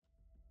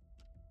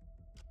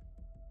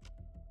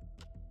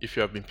If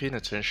you have been paying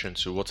attention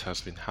to what has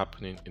been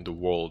happening in the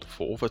world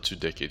for over 2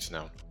 decades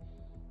now,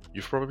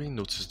 you've probably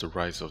noticed the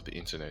rise of the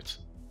internet,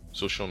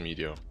 social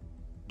media,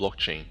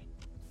 blockchain,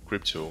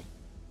 crypto,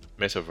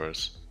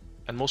 metaverse,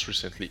 and most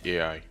recently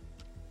AI.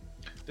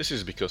 This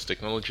is because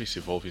technology is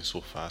evolving so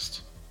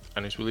fast,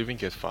 and it will even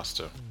get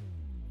faster.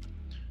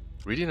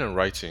 Reading and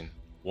writing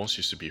once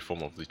used to be a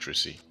form of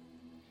literacy.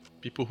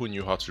 People who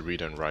knew how to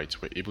read and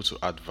write were able to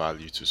add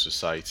value to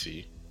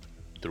society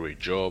through a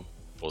job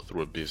or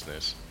through a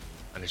business,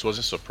 and it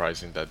wasn't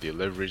surprising that they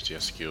leveraged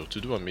their skill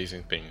to do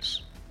amazing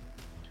things.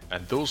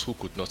 And those who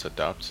could not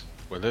adapt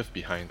were left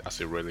behind as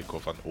a relic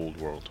of an old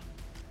world.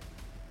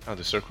 Now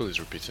the circle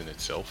is repeating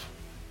itself,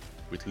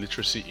 with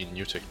literacy in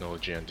new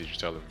technology and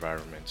digital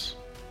environments.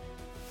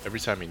 Every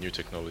time a new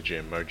technology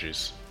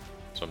emerges,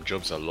 some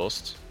jobs are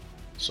lost,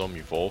 some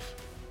evolve,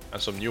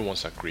 and some new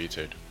ones are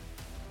created.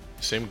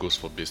 The same goes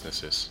for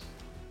businesses.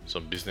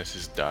 Some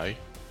businesses die,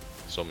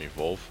 some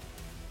evolve,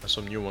 and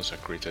some new ones are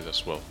created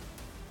as well.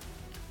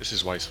 This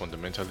is why it's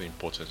fundamentally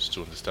important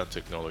to understand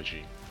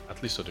technology,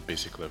 at least on the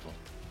basic level.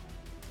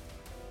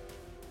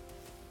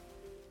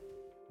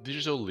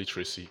 Digital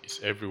literacy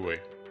is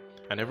everywhere,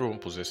 and everyone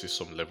possesses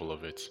some level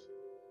of it.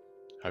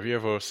 Have you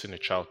ever seen a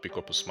child pick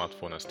up a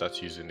smartphone and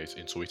start using it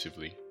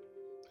intuitively?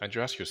 And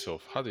you ask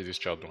yourself, how did this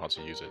child know how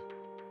to use it?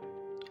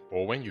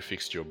 Or when you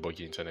fixed your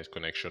buggy internet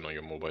connection on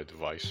your mobile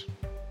device?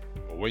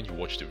 Or when you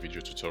watched a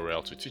video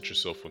tutorial to teach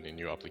yourself on a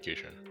new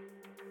application?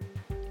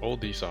 All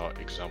these are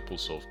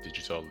examples of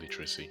digital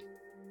literacy.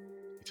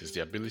 It is the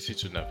ability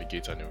to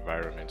navigate an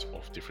environment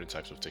of different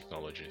types of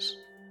technologies.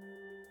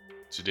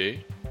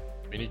 Today,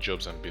 many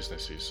jobs and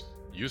businesses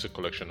use a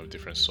collection of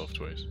different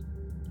softwares,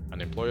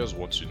 and employers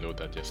want to know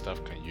that their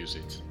staff can use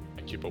it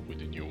and keep up with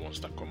the new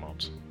ones that come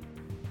out.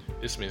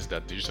 This means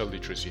that digital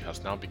literacy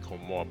has now become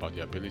more about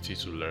the ability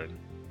to learn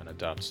and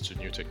adapt to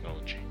new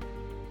technology.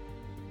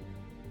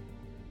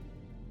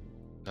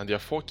 And there are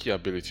 4 key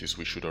abilities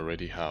we should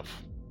already have.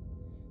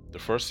 The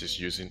first is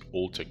using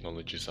old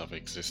technologies that have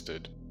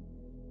existed,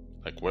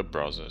 like web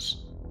browsers,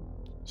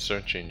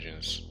 search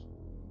engines,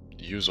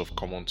 the use of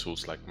common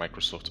tools like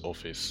Microsoft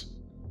Office,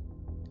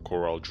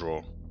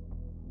 CorelDRAW,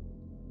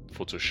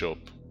 Photoshop,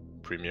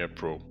 Premiere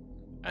Pro,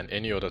 and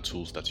any other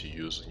tools that you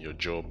use in your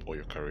job or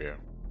your career.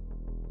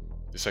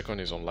 The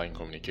second is online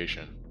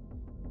communication.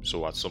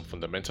 So at some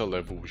fundamental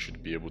level, we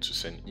should be able to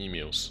send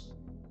emails,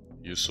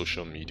 use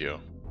social media,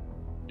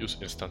 use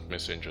instant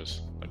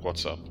messengers like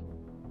WhatsApp.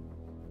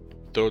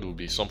 Third will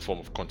be some form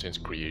of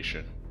content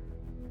creation.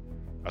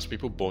 As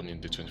people born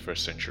in the 21st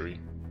century,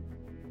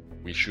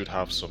 we should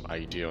have some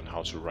idea on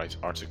how to write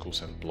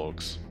articles and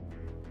blogs,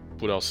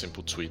 put out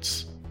simple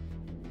tweets,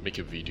 make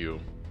a video,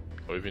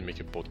 or even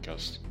make a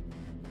podcast.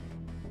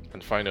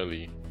 And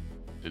finally,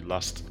 the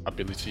last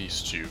ability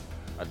is to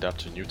adapt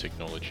to new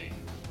technology,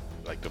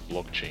 like the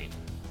blockchain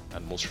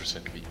and most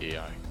recently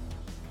AI.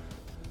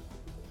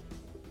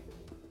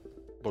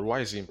 But why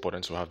is it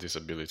important to have these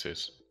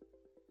abilities?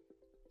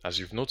 As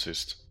you've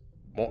noticed,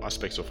 more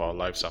aspects of our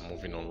lives are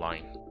moving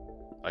online,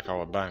 like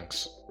our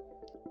banks.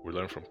 We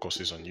learn from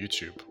courses on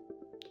YouTube,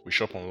 we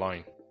shop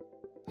online,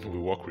 we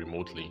work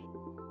remotely,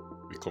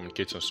 we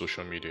communicate on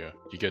social media.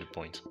 You get the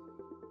point.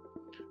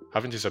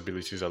 Having these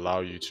abilities allow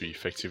you to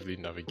effectively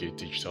navigate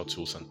digital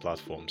tools and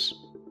platforms,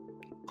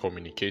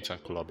 communicate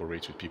and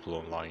collaborate with people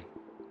online,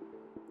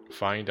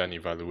 find and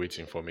evaluate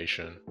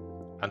information,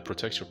 and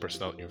protect your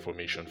personal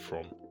information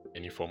from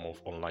any form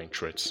of online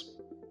threats.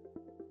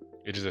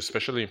 It is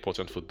especially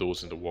important for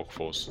those in the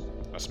workforce,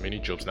 as many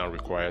jobs now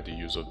require the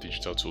use of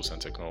digital tools and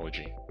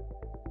technology.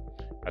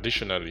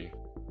 Additionally,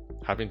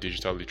 having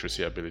digital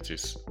literacy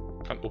abilities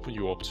can open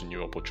you up to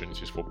new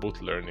opportunities for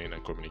both learning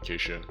and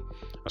communication,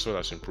 as well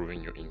as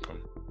improving your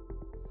income.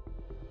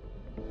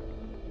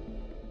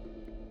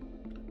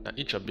 Now,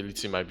 each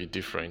ability might be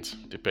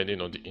different depending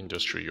on the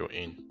industry you're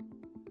in.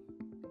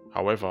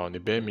 However, on the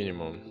bare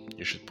minimum,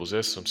 you should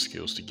possess some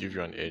skills to give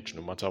you an edge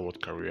no matter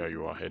what career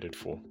you are headed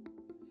for.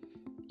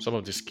 Some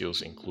of these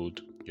skills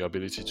include your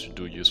ability to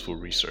do useful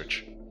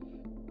research.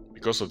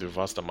 Because of the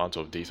vast amount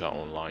of data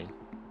online,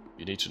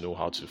 you need to know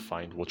how to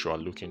find what you are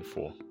looking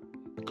for,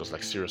 because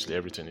seriously,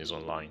 everything is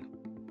online.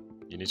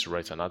 You need to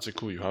write an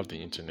article, you have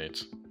the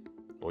internet,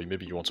 or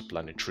maybe you want to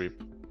plan a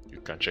trip, you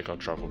can check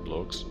out travel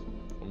blogs,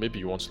 or maybe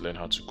you want to learn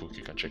how to cook,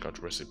 you can check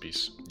out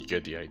recipes. You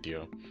get the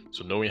idea.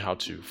 So knowing how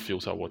to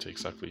filter what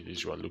exactly it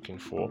is you are looking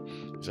for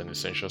is an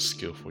essential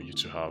skill for you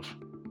to have.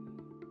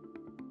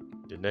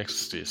 The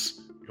next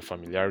is your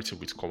familiarity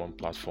with common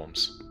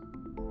platforms.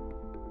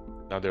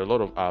 Now, there are a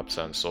lot of apps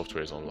and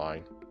softwares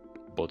online,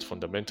 but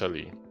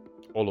fundamentally,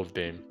 all of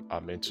them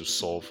are meant to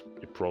solve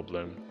a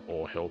problem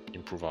or help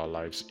improve our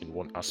lives in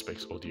one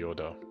aspect or the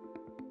other.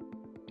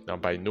 Now,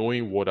 by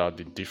knowing what are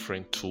the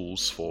different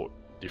tools for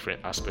different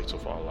aspects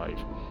of our life,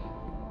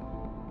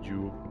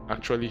 you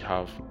actually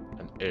have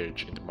an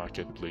edge in the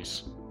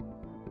marketplace.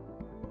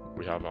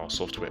 We have our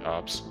software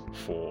apps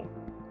for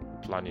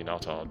planning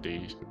out our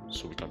day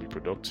so we can be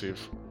productive,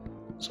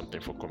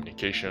 something for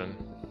communication,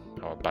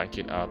 our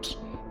banking apps,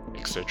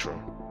 etc.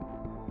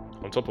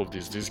 On top of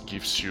this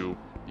gives you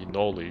the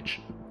knowledge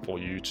for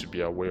you to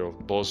be aware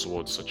of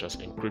buzzwords such as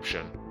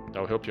encryption that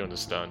will help you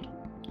understand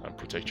and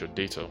protect your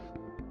data.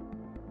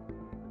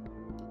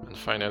 And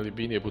finally,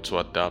 being able to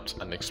adapt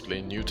and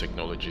explain new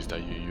technologies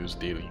that you use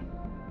daily.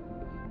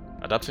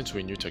 Adapting to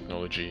a new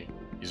technology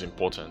is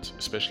important,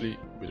 especially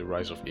with the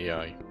rise of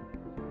AI,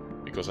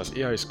 because as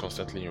AI is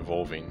constantly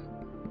evolving,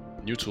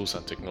 new tools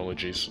and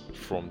technologies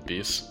from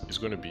this is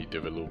going to be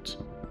developed.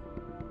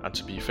 And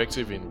to be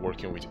effective in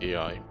working with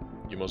AI,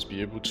 you must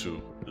be able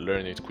to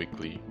learn it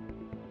quickly,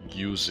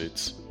 use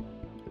it,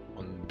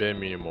 on bare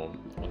minimum,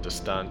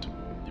 understand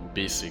the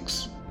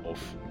basics of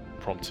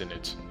prompting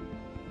it.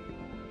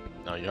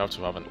 Now you have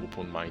to have an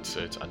open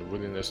mindset and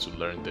willingness to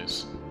learn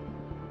this,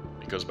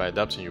 because by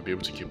adapting you'll be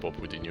able to keep up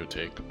with the new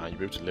tech and you'll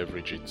be able to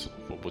leverage it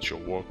for both your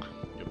work,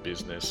 your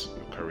business,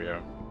 your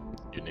career,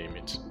 you name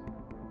it.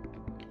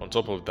 On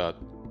top of that,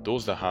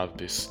 those that have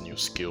this new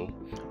skill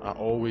are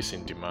always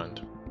in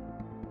demand.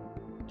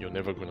 You're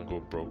never going to go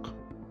broke.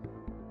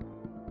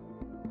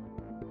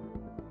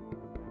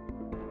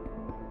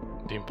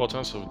 The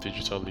importance of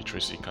digital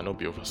literacy cannot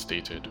be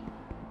overstated.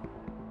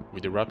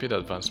 With the rapid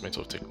advancement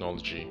of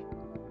technology,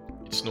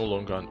 it's no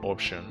longer an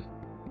option.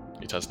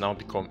 It has now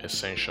become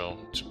essential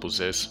to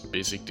possess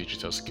basic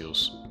digital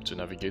skills to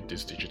navigate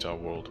this digital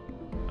world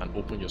and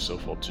open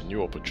yourself up to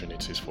new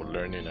opportunities for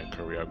learning and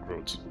career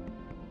growth.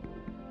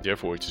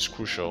 Therefore, it is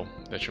crucial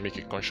that you make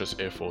a conscious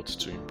effort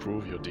to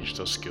improve your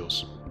digital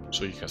skills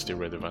so you can stay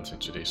relevant in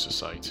today's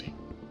society.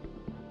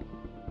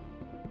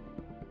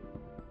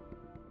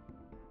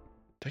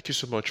 Thank you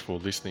so much for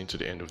listening to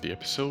the end of the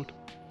episode.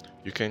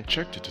 You can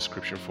check the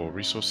description for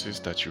resources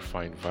that you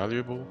find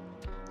valuable.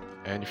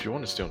 And if you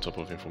want to stay on top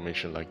of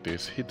information like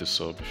this, hit the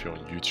sub if you're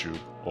on YouTube,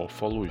 or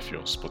follow if you're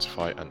on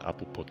Spotify and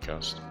Apple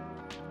Podcast.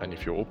 And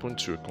if you're open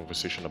to a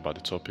conversation about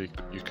the topic,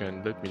 you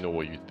can let me know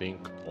what you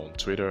think on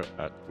Twitter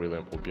at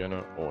William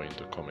Obiana or in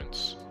the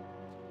comments.